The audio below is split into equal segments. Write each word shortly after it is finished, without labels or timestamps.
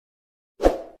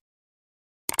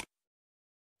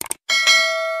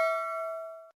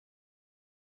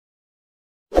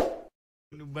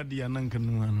body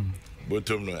anankan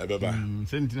Bottom no ebeba.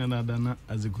 Sentina na dana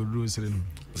as a kodro sren.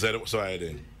 So I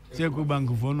did. Say go bank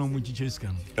for no much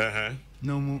cheskan.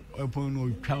 No mo upon no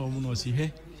twa mo no si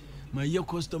he. My year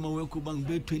customer we go bank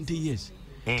be 20 years.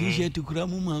 T-shirt to kura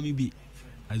mu mami bi.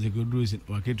 As a kodro sren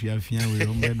wake to afia we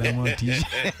o me da mo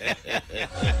t-shirt.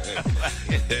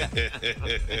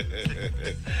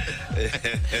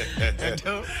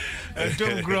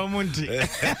 Tom Gromonti.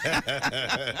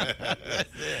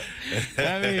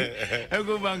 I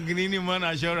go bank in man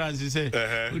assurance. He say,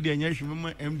 "Would you nyashu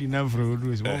mama MD na for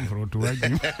do is one for to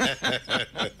wagi."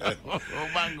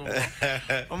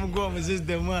 I'm go my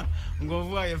sister ma go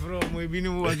fly from we be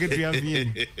no get to have.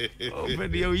 Oh,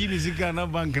 but you yi sika na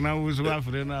bank na wo so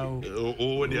afre na o.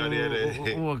 Oh, the other.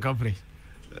 Oh, company.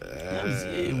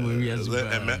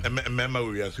 Remember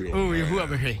we are through. Oh, you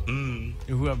have a hey.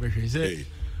 You have a hey. Say,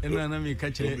 and I may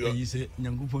catch it. You say,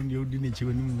 Yankupon, you didn't chew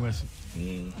any was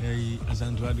as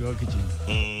Antoine the kitchen.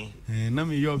 And now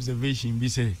your observation be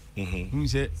say, who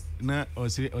said, na or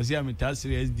say, or see, I'm a task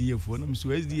SDA for them, so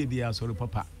SDA are sort of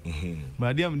papa.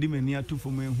 But I am demon near two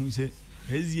for men who say,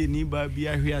 SDA nearby be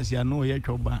a here as you know your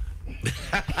choba.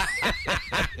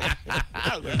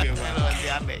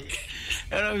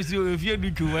 If you do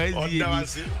to wise, or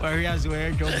he has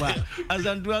where your back. As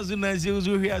Antoine as you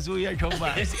who has where your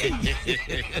back.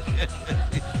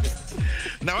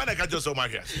 Now I got just so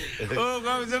much. Oh,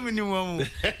 God, so many women.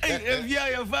 If you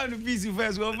are found busy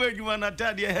first, well, where you want to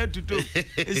tie your head to toe.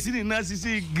 A silly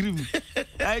Nazi grim.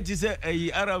 I just say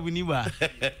a Arab Niba.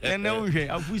 And now we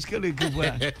have Fuska.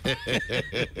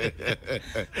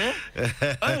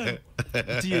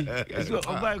 So,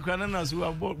 by Cananas who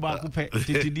are bought back to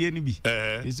the enemy.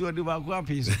 It's what the back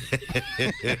is.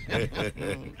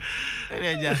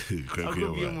 I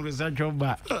could be a research of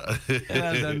back.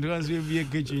 And once will be a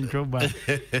kitchen job back.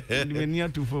 Near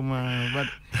to for my but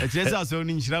it's just us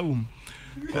only in Shraum.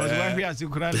 Because why we are so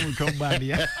crying with your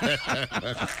body.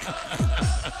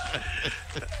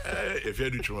 If you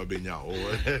do Chuma Benya,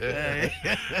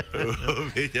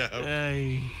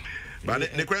 but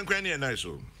the cranny and nice.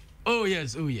 Oh,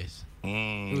 yes, oh, yes.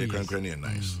 The cranny and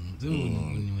nice.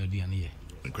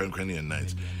 Cranny and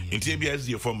nice. In TBS,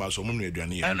 the former so many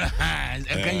Johnny. And I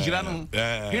can't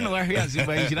you know, I hear you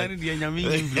by Johnny the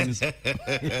Yamin influence.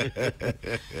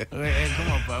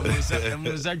 Come on, I'm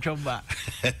a job back.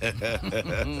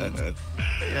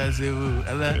 Yes,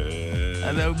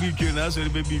 I'll be tuned as a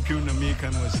baby tune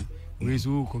American was. We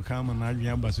so come and I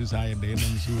have a society and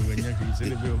so when you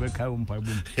celebrate over Kaum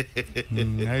Pabum.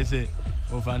 I say,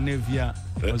 of a nevia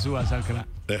or so a sacra.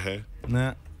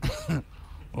 Na.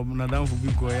 Madame for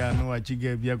Bikoya, no, I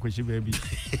gave you a question, baby.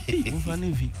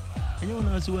 Ufanevi. I don't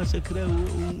know who was a crowd,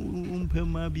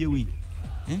 Pema be a week.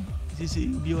 This is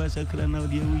you as a crowd now,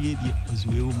 dear, we as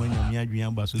we woman and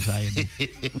Yadrian society.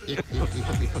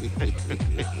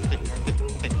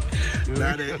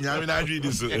 I read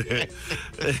this.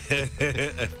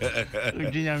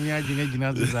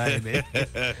 Virginia society.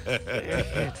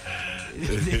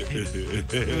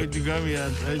 You got me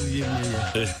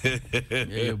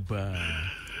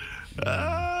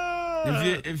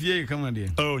if you come on there.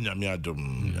 Oh,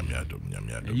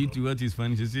 Yamiadum. You two, what is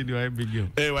funny to see? Do I big girl?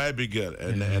 Hey, why big girl?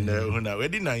 And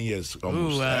already 9 years.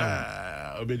 Almost.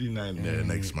 Already 9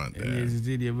 next month. Yes, it's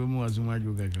the more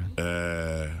Zumajuga.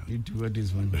 You two, what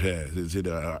is funny?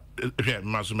 Yeah,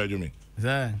 Master Medumi.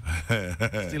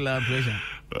 Still our pressure.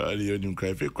 Well, you didn't cry.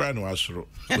 If you cry, no,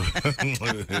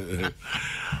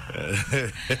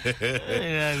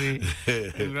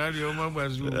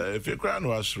 If you cry,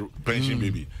 no, pension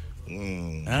baby.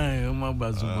 My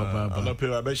bazoo, I'm not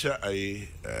paying a besha.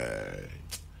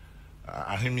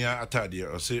 I hear me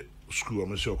or say school.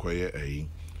 I'm sure quiet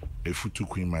a foot to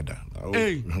Queen Mother. Oh,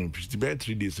 pretty bad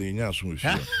 3 days in your smooth.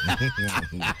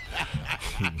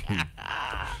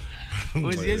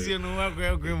 Was yes, you know what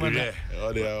Queen Mother?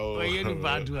 Oh, you're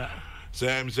bad to her.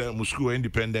 Sam said, Moscow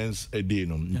independence a day,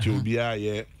 no, to be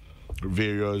a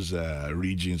various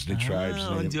regions, the tribes,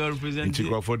 to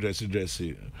go for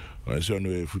dressing. I saw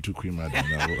no food to Queen Mother.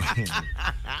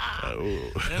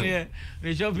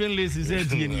 The shopping list is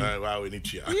 18. Wow, in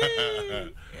each year.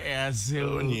 Yes,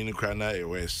 so in Crana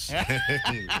West.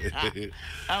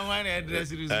 I want to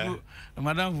address it.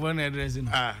 Madame, one addressing.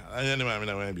 I know,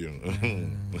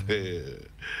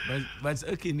 but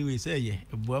okay, anyway, say,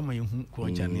 a woman who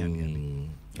called Chania.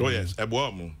 Oh, yes, a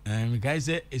woman. And guys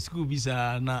say, a school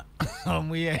visa now.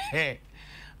 We are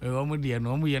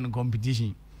in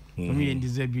competition. We in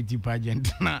this beauty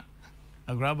pageant. Na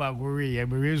a grab a go away, a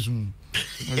soon.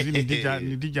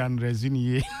 Ni teacher Andres ni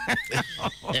ye.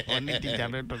 Ni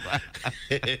teacher to kwa.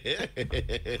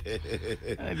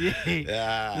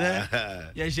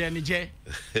 Ya sheni che.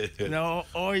 Na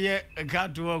oye ka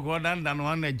to go dan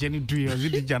one na jeni 2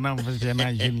 years teacher na mfa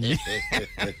na jeni.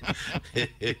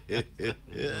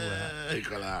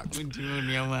 Kola. Unti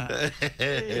ni ama.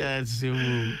 Ya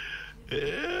simu.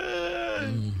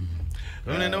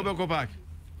 One no be ko park.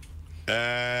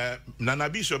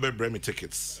 Nanabi show be bring me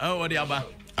tickets. Oh, what the aba?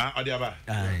 Odiaba.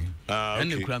 Aye.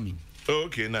 And Okay. Kwami.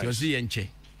 Okay, nice. You see enche.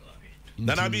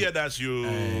 Nanabi, that's you.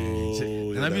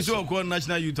 Nanabi so called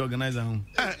national youth organizer.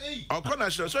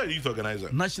 National, sorry, youth organizer.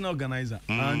 National organizer.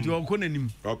 And you call him.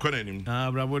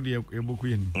 Bravo, dear, a book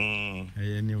in.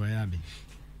 Anyway, Abby.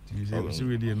 So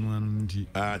we didn't want to.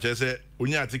 Just say,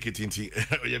 when you are ticket into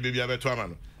your baby, I have a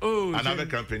tournament. Oh, another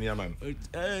company, man.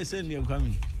 Send you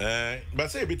coming. But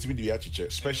say a bit to me, the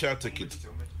special ticket.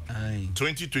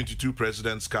 2022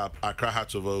 President's Cup, Accra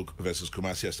Hearts of Oak versus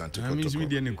Kumasi Asante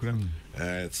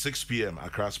Kotoko. 6 p.m.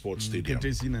 Accra Sports Stadium.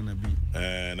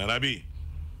 Nanabi.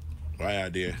 Why are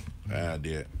there?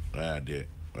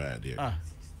 Ah,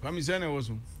 Kwami Sene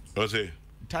was. Ose.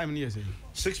 Time near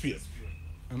 6 p.m.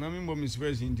 And I remember Miss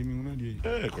Percy into me.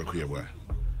 Kwakuya boy.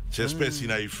 Just Percy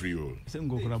na free. Same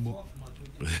go crabo.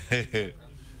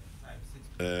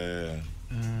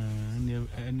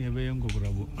 Never young go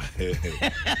crabo.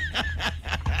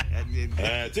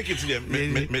 Take it to them.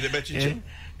 Me the betting.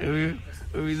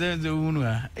 We send the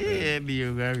Unua.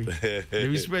 Dear Gary.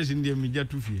 The express in the media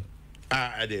to fee.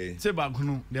 Ah, they say back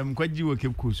no, them quite you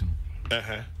keep cushion.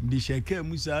 The shake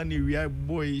Musa ni we are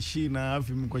boy she na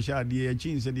afim kwasha de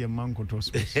chin said the man ko to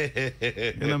space.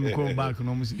 And I'm come back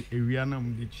no musi we are na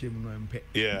mu shame no empe.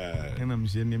 Yeah. And I'm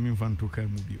saying me fan to kai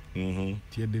mu bio.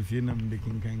 Tie de fie na me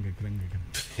kin kan ga.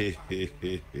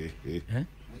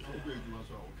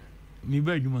 Mi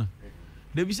ba djuma.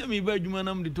 De bi se mi ba djuma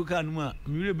na me to ka no a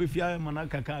mi re be fia mana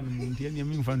kaka no mu tie ne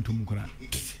me fan to mu kra.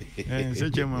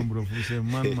 Such a man bro say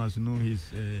man must know his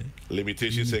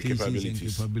limitations and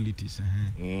capabilities.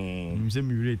 Say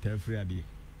me rate every day.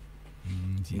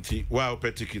 Wow,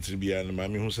 pet tickets be and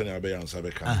mammy who send a answer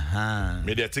back.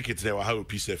 Media tickets there were how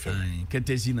piece FM.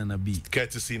 Courtesy Nanabi.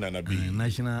 Courtesy Nanabi.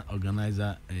 National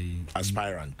organizer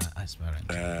aspirant.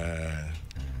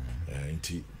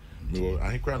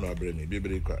 I can't know brain,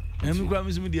 baby. I'm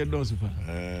going to be a dose of one.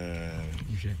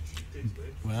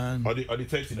 Or the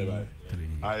 30 in a buy.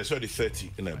 I saw the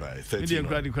 30 in a buy. 30 in a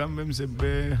buy.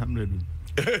 100.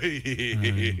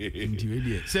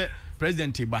 Say,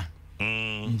 President Tiba.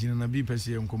 Engineer B per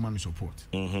se on command support.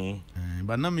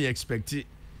 But now me expect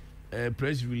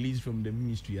press release from the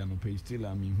ministry and pay still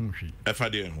I mean who she.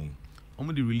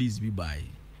 Only the release be by.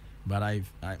 But I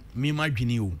me my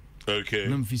opinion. Okay.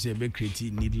 No fi say be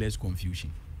create needless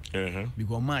confusion.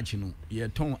 Because March you know you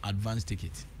turn advance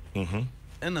ticket. And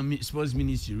the sports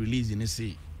ministry release in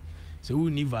say so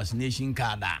we need vaccination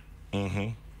card.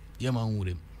 Yeah man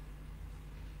with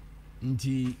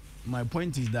him. My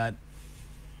point is that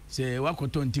say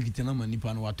wakoton ticket na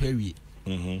manipa no watwe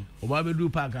oba be do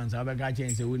park and say abega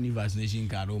change say we need vaccination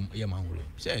card yeah man with him.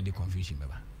 Say the confusion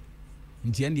baba.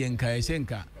 Nti ende enka say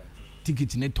nka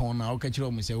ticket ne ton na o ka kire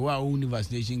o say wa o need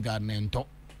vaccination card na ento.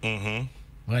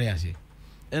 What you say?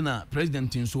 And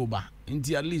president in soba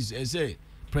nti at least say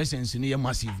presence ni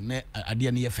massive na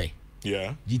ade na ye fe.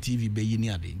 Yeah. GTV be yini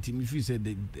ade. Nti me feel say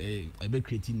the be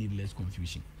creating needless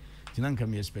confusion. Tinanka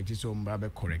me expect so mba be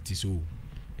correct so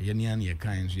yani an ye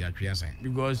kan so ya twa sign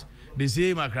because the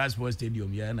same Accra Sports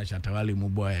Stadium ya na Shatawale mu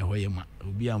boy hoyema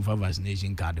obi amfa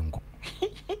vaccination card nko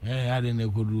ade na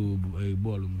ko do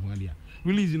ball mu dia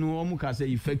release no omu ka say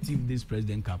effective this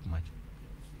President Cup match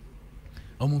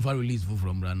omu fa release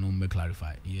from random me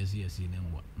clarify yes then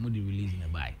what no the release na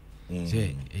buy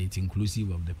say it's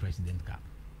inclusive of the President Cup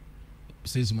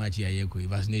since match ya ko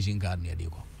vaccination card na dey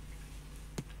ko.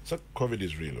 So COVID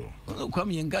is real.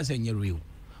 Kwami yenka say nye real.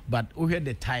 But we heard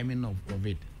the timing of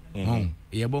it.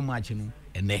 Yebo match no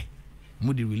ene.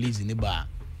 Mu the release in the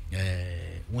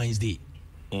Wednesday.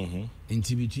 In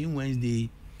between Wednesday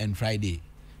and Friday.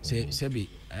 Say be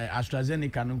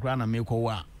AstraZeneca no kra na make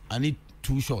wa. I need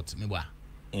 2 shots me ba.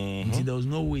 There was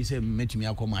no way say met me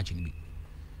akọ match ni.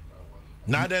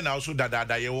 Now then also that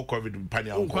ye COVID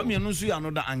panya. Kwami no so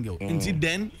another angle. Until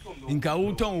then inka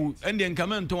uton and then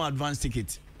come on advance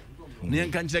ticket.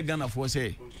 Ne kan check Ghana for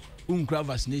say unkra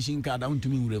vaccination card down to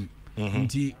me urem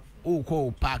nti o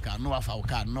call park no afa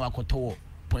card no akoto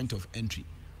point of entry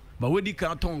but we di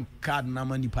carton card na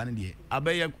mani pan de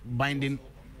abeye binding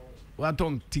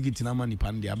waton ticket na mani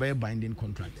pan de abeye binding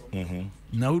contract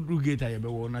na udru gate ayebe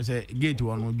wo na say gate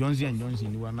one Johnson &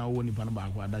 Johnson ni wa na wo ni pan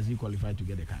ba kwa does he qualify to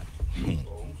get the card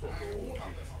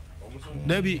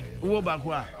Debbie, what back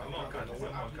what?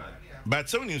 But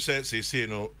someone you say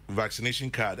vaccination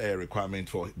card a requirement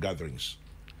for gatherings.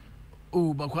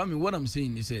 Oh, but Kwami, what I'm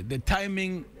saying is the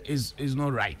timing is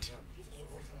not right.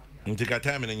 Take a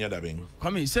time in your dabbing.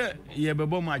 Kwami, sir, you be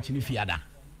born much in Fiada.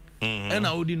 And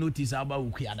I would notice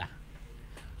about Ukiada.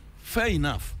 Fair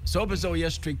enough. So, you're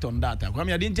strict on that.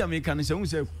 Kwami, I didn't tell me, can you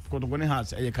say, Kotogone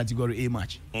has a category A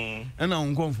match. And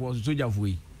I'm going for Soja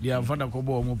Fui. They are Father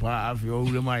Kobo Mopa, if you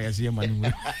remember, see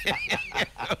money.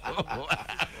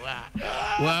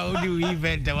 Wow, do you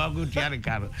event a go to the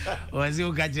car? Or as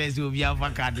you catch us, you'll be a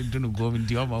card into the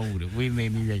government. We may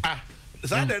be. Is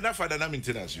that enough for the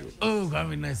maintenance? Oh,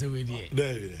 come in nice with you.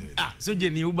 So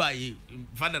Jenny, you buy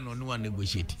father no one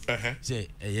negotiate. Say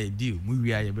a deal,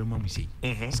 we are a mum say.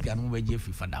 Scan over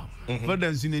Jeffrey for down.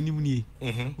 Father soon any money.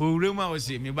 Oh, Roma was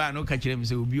saying, me buy no catch him,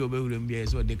 so be over and be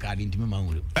so the card into my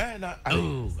mouth.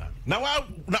 Oh, now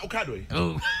Cadway.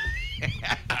 Oh,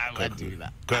 I want to do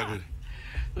that.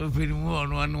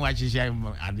 One watches him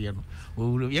at the end.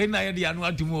 Oh, you're not the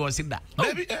annual to move or sit that.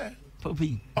 Maybe.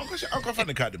 Poppy. Uncle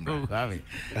Fanny Cadam. Oh, having.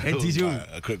 It is you.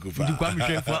 For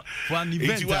an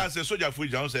event. You are a soldier for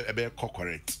Jones, a bear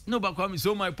correct. No, but Kwami,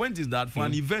 so my point is that for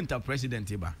an event, a president,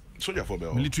 soldier for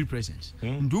military presence,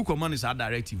 do command is our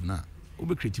directive now.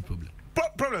 Will create problem.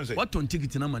 Problems. What on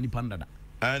ticket in a money panda?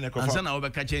 And then I will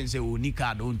catch and say, oh,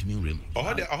 Nika don't mean rim. I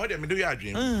heard me do your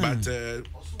dream, but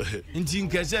in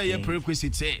Tinkasa, your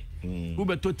prerequisite say, who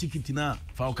bet to ticket now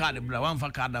for card, one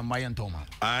for card and my and Toma.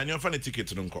 And your funny ticket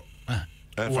to Nunco.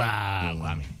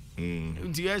 Wow,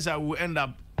 yes, I will end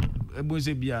up a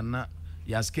Bosebiana,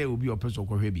 your scale will be your person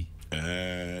or heavy.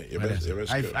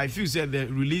 I feel said the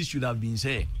release should have been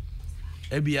said.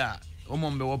 Ebia,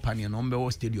 Omombe Opani and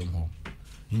Ombe Stadium Hall.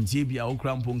 In Tibia,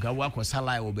 Okrampunka, work or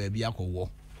Salai or Baby Ako.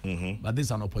 But this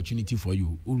is an opportunity for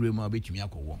you. Urema bet me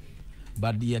Ako.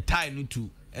 But the time to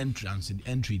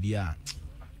entry there.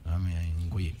 I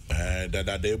mean,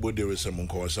 that they would do with some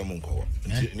call.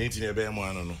 Nating a bear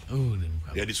man. Oh,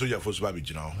 yeah, the soldier for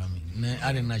Babbage now.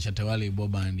 I didn't know Shatawali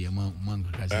Boba and the monk.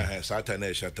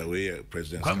 Saturday shut away,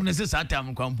 President. Come,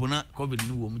 Satam, Compuna, COVID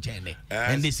New Chene.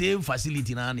 And the same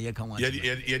facility now, the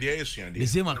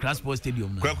same at Crossport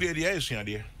Stadium.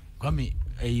 Kwami,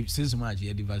 a 6 March,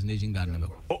 a vaccination garden.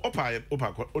 Oh,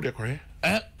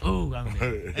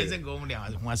 as a go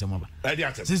once a month.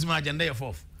 6 March and day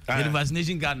 4th. The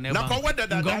vaccination garden never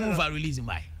go over releasing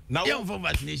by. Now, for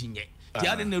vaccination yet. The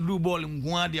other no blue ball in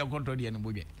Guardia control the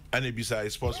enemy. And it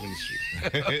besides sports ministry.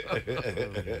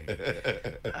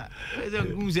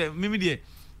 Maybe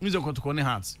Mr. Kotokone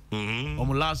Hearts. On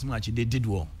last match, they did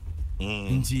well.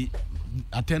 Into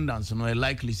attendance, no,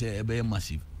 likely say a very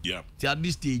massive. Yeah. At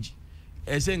this stage,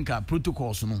 Esenka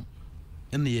protocols, no,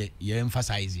 and you're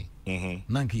emphasizing.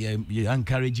 Nanki, you're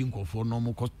encouraging for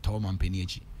normal cost Tom and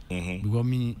Penichi. Because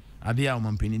me, I dare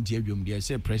my penitentiary, they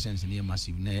say presence near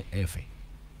massive near F.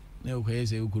 No, okay,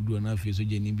 say you could do enough, so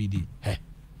Jenny BD. Hey,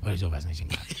 what is your vaccination?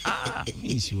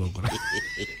 Miss you.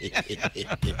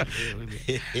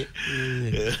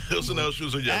 Also, now,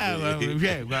 shoes on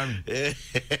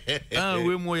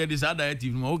we're more this other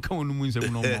active, more come on the moon.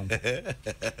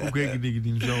 Okay,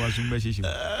 digging so as some message.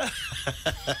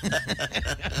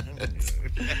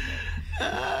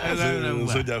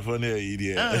 Soldier for near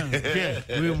idiot.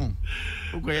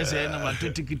 Okay, say number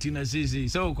 2 ticket in a CC.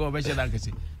 So, call Bessie like I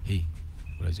say, hey,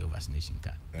 what is your vaccination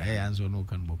card? I answer no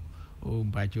can book. Oh,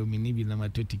 but you mean maybe number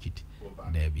 2 ticket.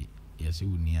 There be, yes, you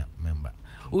near member.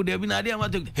 Oh, there be an idea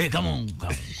what to. Hey, come on,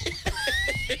 come.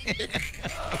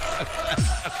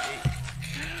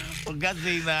 Oh, God,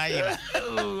 say,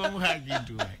 oh, I'm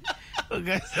happy to.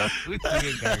 Okay, so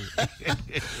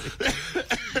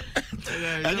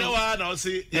I know I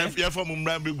see. You're from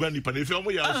Mumbai, Granny, but if you're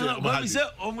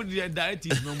the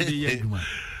directives, no,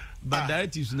 but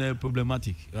directives are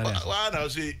problematic. I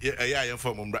see. Yeah, you're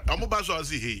from Mumbai. I'm about to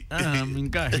see.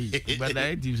 But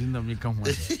directives in the Mikam.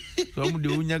 So I'm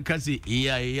doing your Cassie,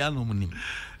 yeah, no money.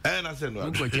 And I said,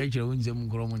 no, check your own Zem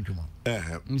Gromon.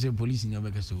 I'm saying police in your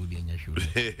back, so the end.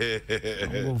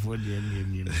 Go for the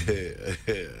end.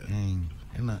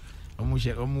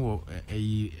 Omo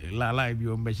la live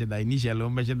you measure the initial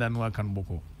measure than what can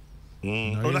boko.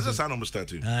 Oh, that's a sound of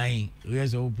starting. Aye,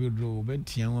 where's old Pedro?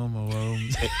 Bet you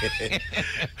Aye,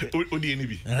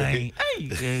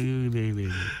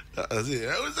 I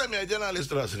was a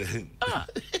journalist. I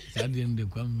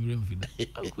didn't come room for that.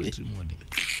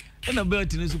 And a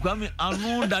belt in his Kwami, I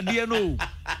know that dear no.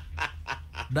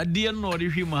 That dear no,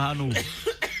 if you mahano.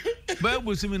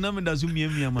 Bible semi number does me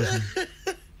a master.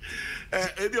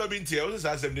 Ebi obinti e o say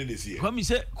asem dey see. Kwami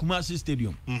say Kumasi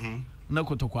Stadium. Na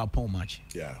kotokwa pon match.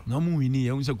 Yeah. Na mu wini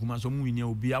e say Kumasi mu wini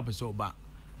obi apese oba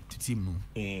to team no.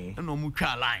 Na mu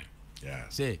twa line. Yeah.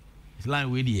 Say it's line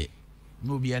we dey.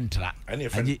 No be entra. Any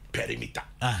perimeter.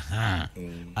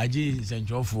 Aji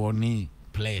central for ni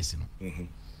players no.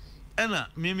 Ena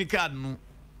mimi card no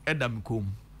edam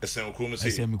kom. Esem kom say.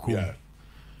 Esem kom. Yeah.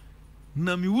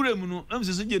 Na mi wura mu no am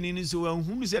se so jeni ni so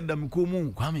anhunu se edam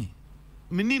kom Kwami.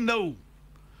 Mini no.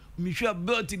 Mi hwa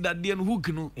belt that dey no hook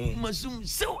no. Masum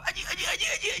so aji.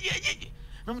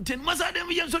 Nam ten masa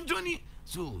dem yen so Johnny.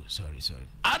 So sorry.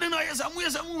 I don't know yes I'm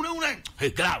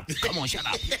Hey, get out. Come on, shut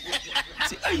up.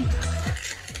 See, hey.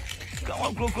 Come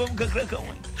on.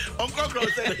 Uncle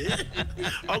said.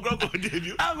 Uncle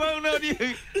debut. I'm going to do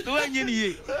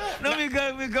it. No,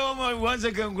 we come on 1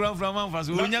 second ground from Manfas.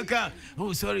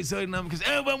 Oh, sorry, now because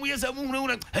everyone yes I'm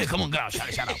Hey, come on, girl,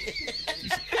 shut up.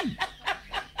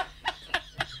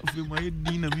 My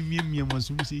dinner, me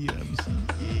must see.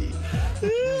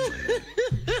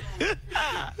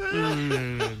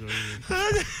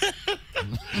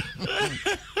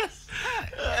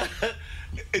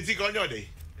 Is he on your day?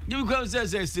 You come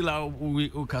say still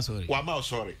okay sorry. Wama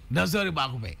sorry. No sorry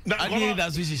back me. I need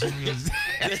that switch.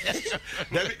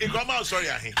 David, Wama sorry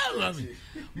ahin.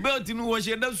 But you know what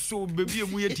she does so baby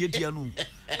mu yetia no.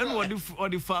 And what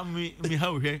the farm me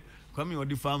how here. Come on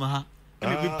the farm ha.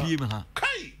 And be PM ha.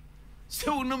 Kai.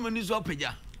 So no money so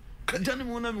peja. Tani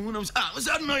mo na me hu na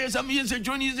say no yes am yes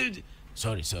Johnny.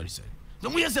 Sorry. No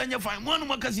we say you fine. One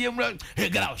more cause you hey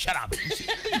get out, shut up.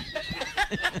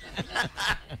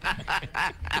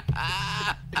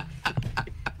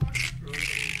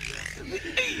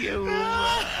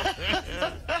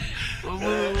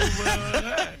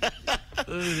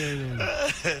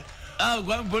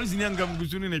 One police in Yangam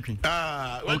Gusuni Nekin.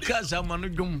 Okay,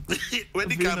 someone dum. When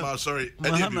the camera, sorry.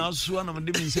 Mahana Swan of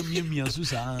the Dimmy Mia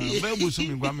Susa. Very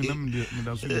soon, Guaminam,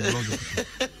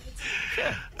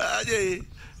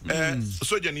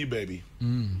 so Jenny baby.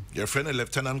 Your friend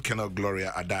Lieutenant Colonel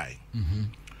Gloria Adai.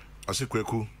 I say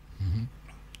Kweku.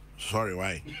 Sorry,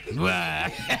 why?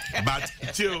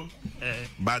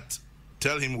 But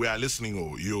tell him we are listening.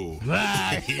 Oh, you.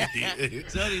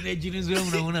 Sorry, the genius room.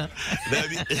 Gloria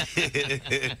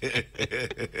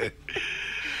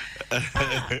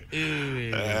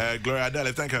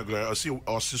Adai, thank you, Gloria. I see,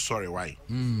 sorry, why?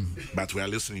 But we are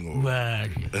listening. Oh.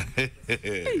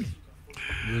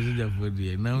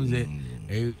 Now say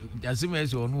as soon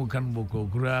as one can book or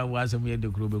was a mere the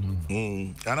club.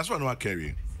 And that's one I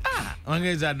carry. One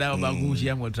is that down about who she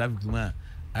am or traffic man.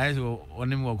 I saw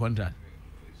on him more contract.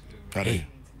 Hey,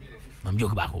 I'm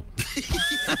joking back home.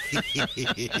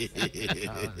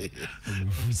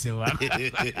 So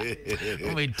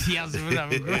my tears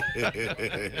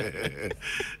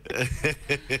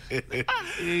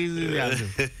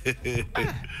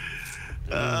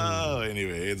Oh,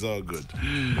 anyway, it's all good.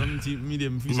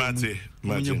 Medium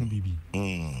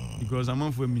because I'm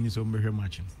on for a minute of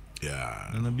matching.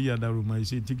 Yeah. And I'll be at that room. I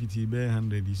say ticket be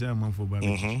 100. He say I'm on for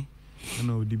baby. I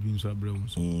know deep in so brown.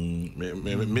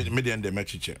 Median the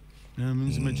match check.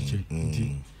 Means match check.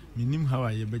 Minim how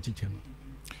I bet you can.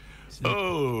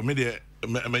 Oh, media.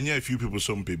 Many a few people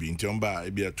some baby in Tiamba.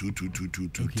 It be a 2.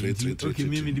 Okay,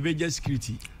 maybe the just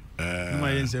security.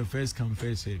 My answer first come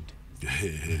first served.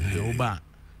 Oba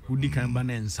who can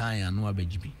ban and sign and no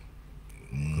abejibi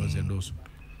because they do so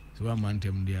I'm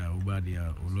antem dia oba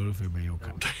dia oloro fe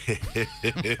bayoka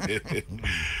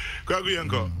Kwagu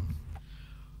yanko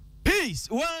peace.